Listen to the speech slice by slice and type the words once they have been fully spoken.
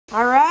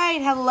All right,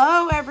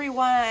 hello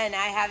everyone.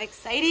 I have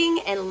exciting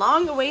and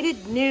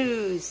long-awaited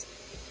news.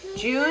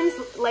 June's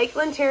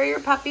Lakeland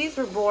Terrier puppies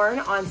were born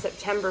on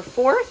September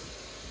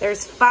 4th.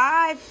 There's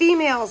 5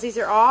 females. These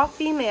are all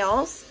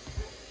females.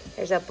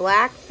 There's a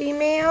black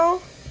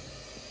female.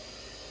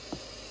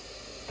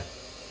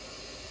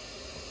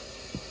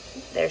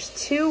 There's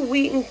 2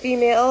 Wheaten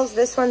females.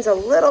 This one's a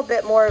little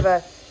bit more of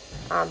a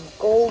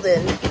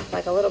golden,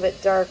 like a little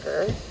bit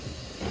darker.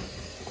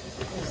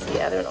 Here's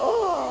the other one.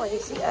 Oh,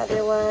 here's the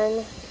other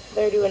one.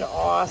 They're doing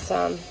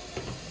awesome.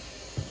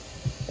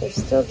 They're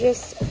still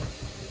just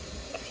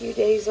a few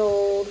days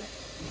old.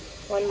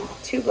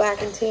 2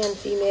 black and tan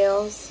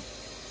females.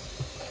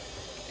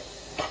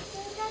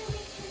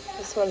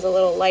 This one's a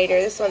little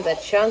lighter. This one's a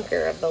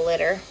chunker of the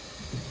litter.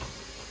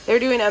 They're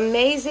doing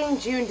amazing.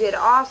 June did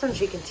awesome.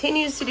 She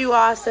continues to do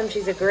awesome.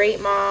 She's a great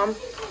mom.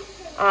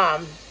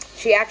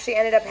 She actually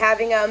ended up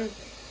having them.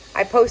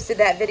 I posted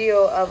that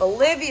video of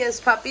Olivia's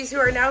puppies who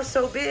are now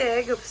so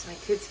big. Oops, my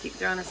kids keep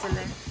throwing us in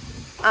there.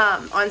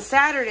 On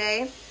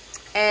Saturday,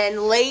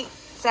 and late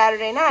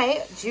Saturday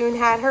night, June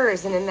had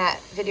hers. And in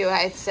that video, I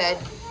had said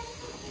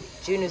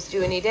June is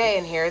due any day,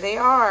 and here they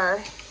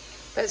are.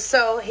 But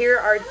so here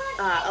are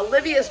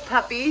Olivia's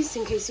puppies.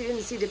 In case you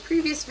didn't see the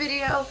previous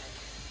video,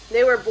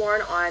 they were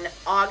born on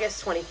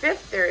August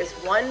 25th. There is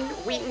 1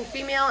 Wheaten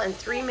female and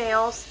 3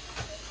 males.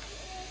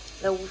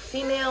 The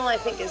female, I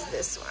think, is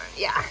this one.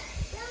 Yeah.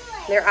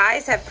 Their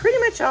eyes have pretty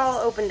much all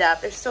opened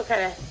up. They're still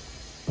kind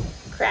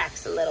of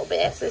cracks a little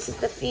bit. So this is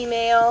the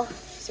female.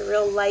 She's a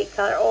real light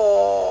color.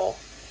 Oh.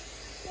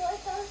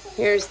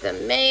 Here's the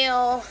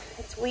male.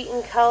 It's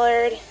Wheaten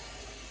colored.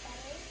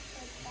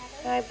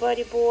 Hi,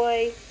 buddy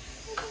boy.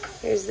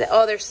 Here's the,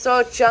 oh, they're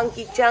so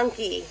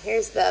chunky.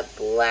 Here's the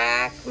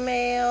black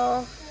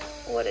male.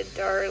 What a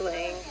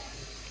darling.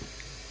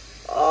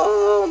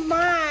 Oh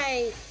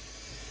my.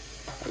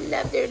 I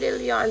love their little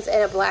yawns.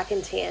 And a black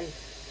and tan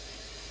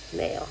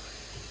male.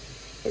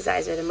 His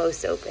eyes are the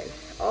most open.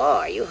 Oh,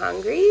 are you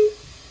hungry?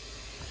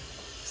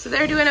 So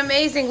they're doing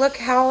amazing. Look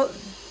how,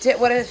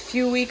 what a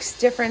few weeks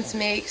difference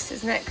makes.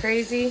 Isn't that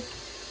crazy?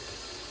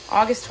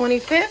 August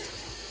 25th,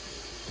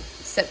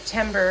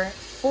 September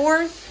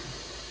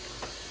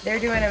 4th. They're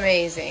doing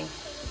amazing.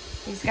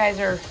 These guys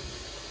are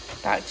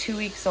about 2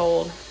 weeks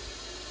old.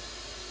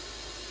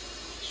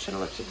 Should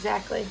have looked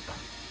exactly.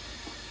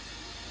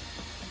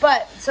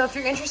 But, so if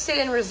you're interested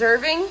in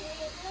reserving,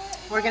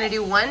 we're going to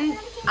do 1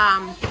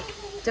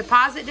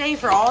 deposit day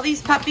for all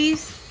these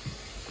puppies.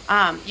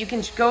 You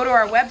can go to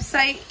our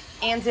website,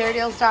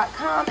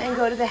 annsairedales.com, and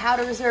go to the How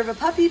to Reserve a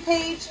Puppy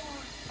page.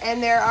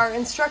 And there are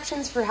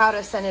instructions for how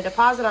to send a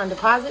deposit on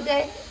deposit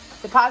day.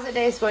 Deposit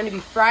day is going to be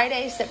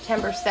Friday,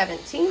 September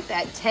 17th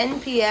at 10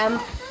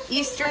 p.m.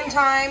 Eastern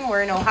time.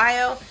 We're in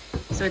Ohio,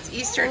 so it's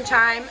Eastern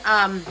time.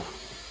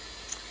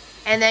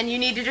 And then you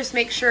need to just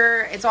make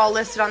sure it's all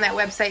listed on that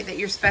website that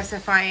you're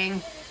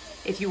specifying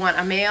if you want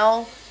a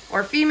male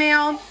or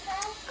female,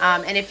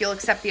 and if you'll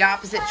accept the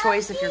opposite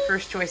choice if your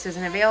first choice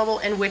isn't available,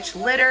 and which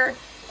litter,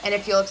 and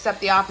if you'll accept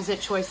the opposite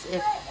choice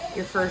if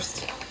your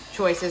first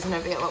choice isn't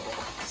available.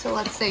 So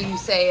let's say you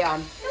say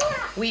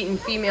Wheaten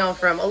female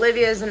from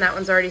Olivia's, and that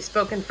one's already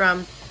spoken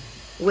from.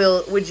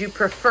 Would you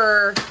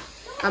prefer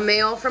a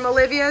male from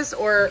Olivia's,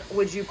 or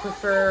would you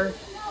prefer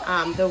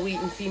the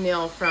Wheaten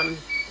female from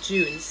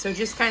June's? So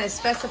just kind of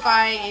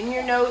specify in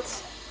your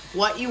notes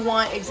what you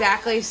want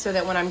exactly, so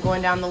that when I'm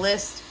going down the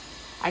list,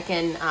 I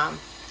can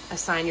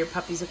assign your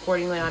puppies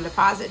accordingly on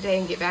deposit day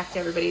and get back to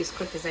everybody as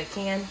quick as I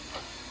can.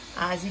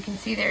 As you can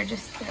see, they're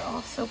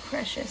all so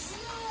precious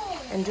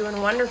and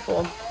doing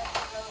wonderful.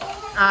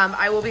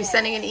 I will be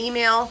sending an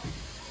email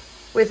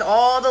with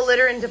all the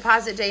litter and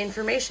deposit day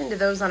information to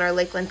those on our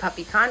Lakeland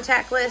Puppy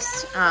contact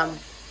list.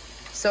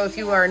 So if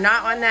you are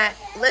not on that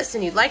list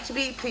and you'd like to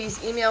be,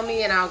 please email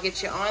me and I'll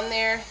get you on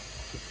there.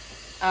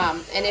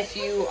 And if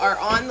you are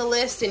on the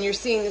list and you're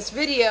seeing this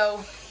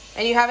video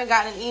and you haven't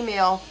gotten an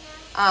email,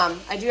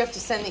 I do have to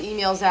send the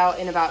emails out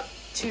in about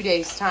 2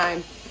 days'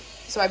 time.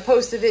 So I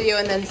post a video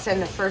and then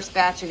send the first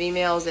batch of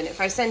emails. And if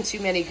I send too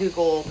many,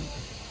 Google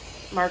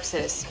marks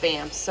it as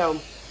spam.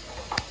 So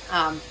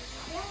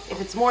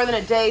if it's more than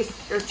a day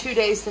or 2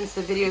 days since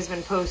the video has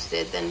been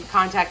posted, then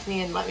contact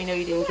me and let me know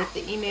you didn't get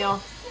the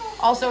email.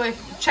 Also,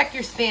 check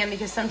your spam,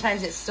 because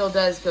sometimes it still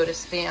does go to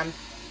spam.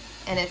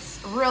 And it's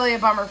really a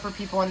bummer for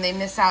people when they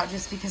miss out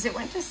just because it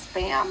went to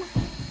spam.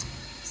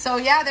 So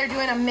yeah, they're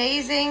doing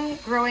amazing,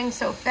 growing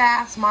so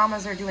fast.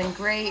 Mamas are doing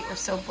great. We're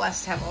so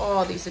blessed to have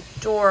all these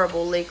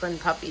adorable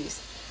Lakeland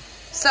puppies.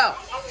 So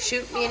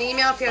shoot me an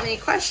email if you have any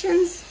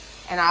questions,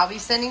 and I'll be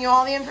sending you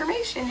all the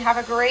information. Have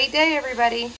a great day, everybody.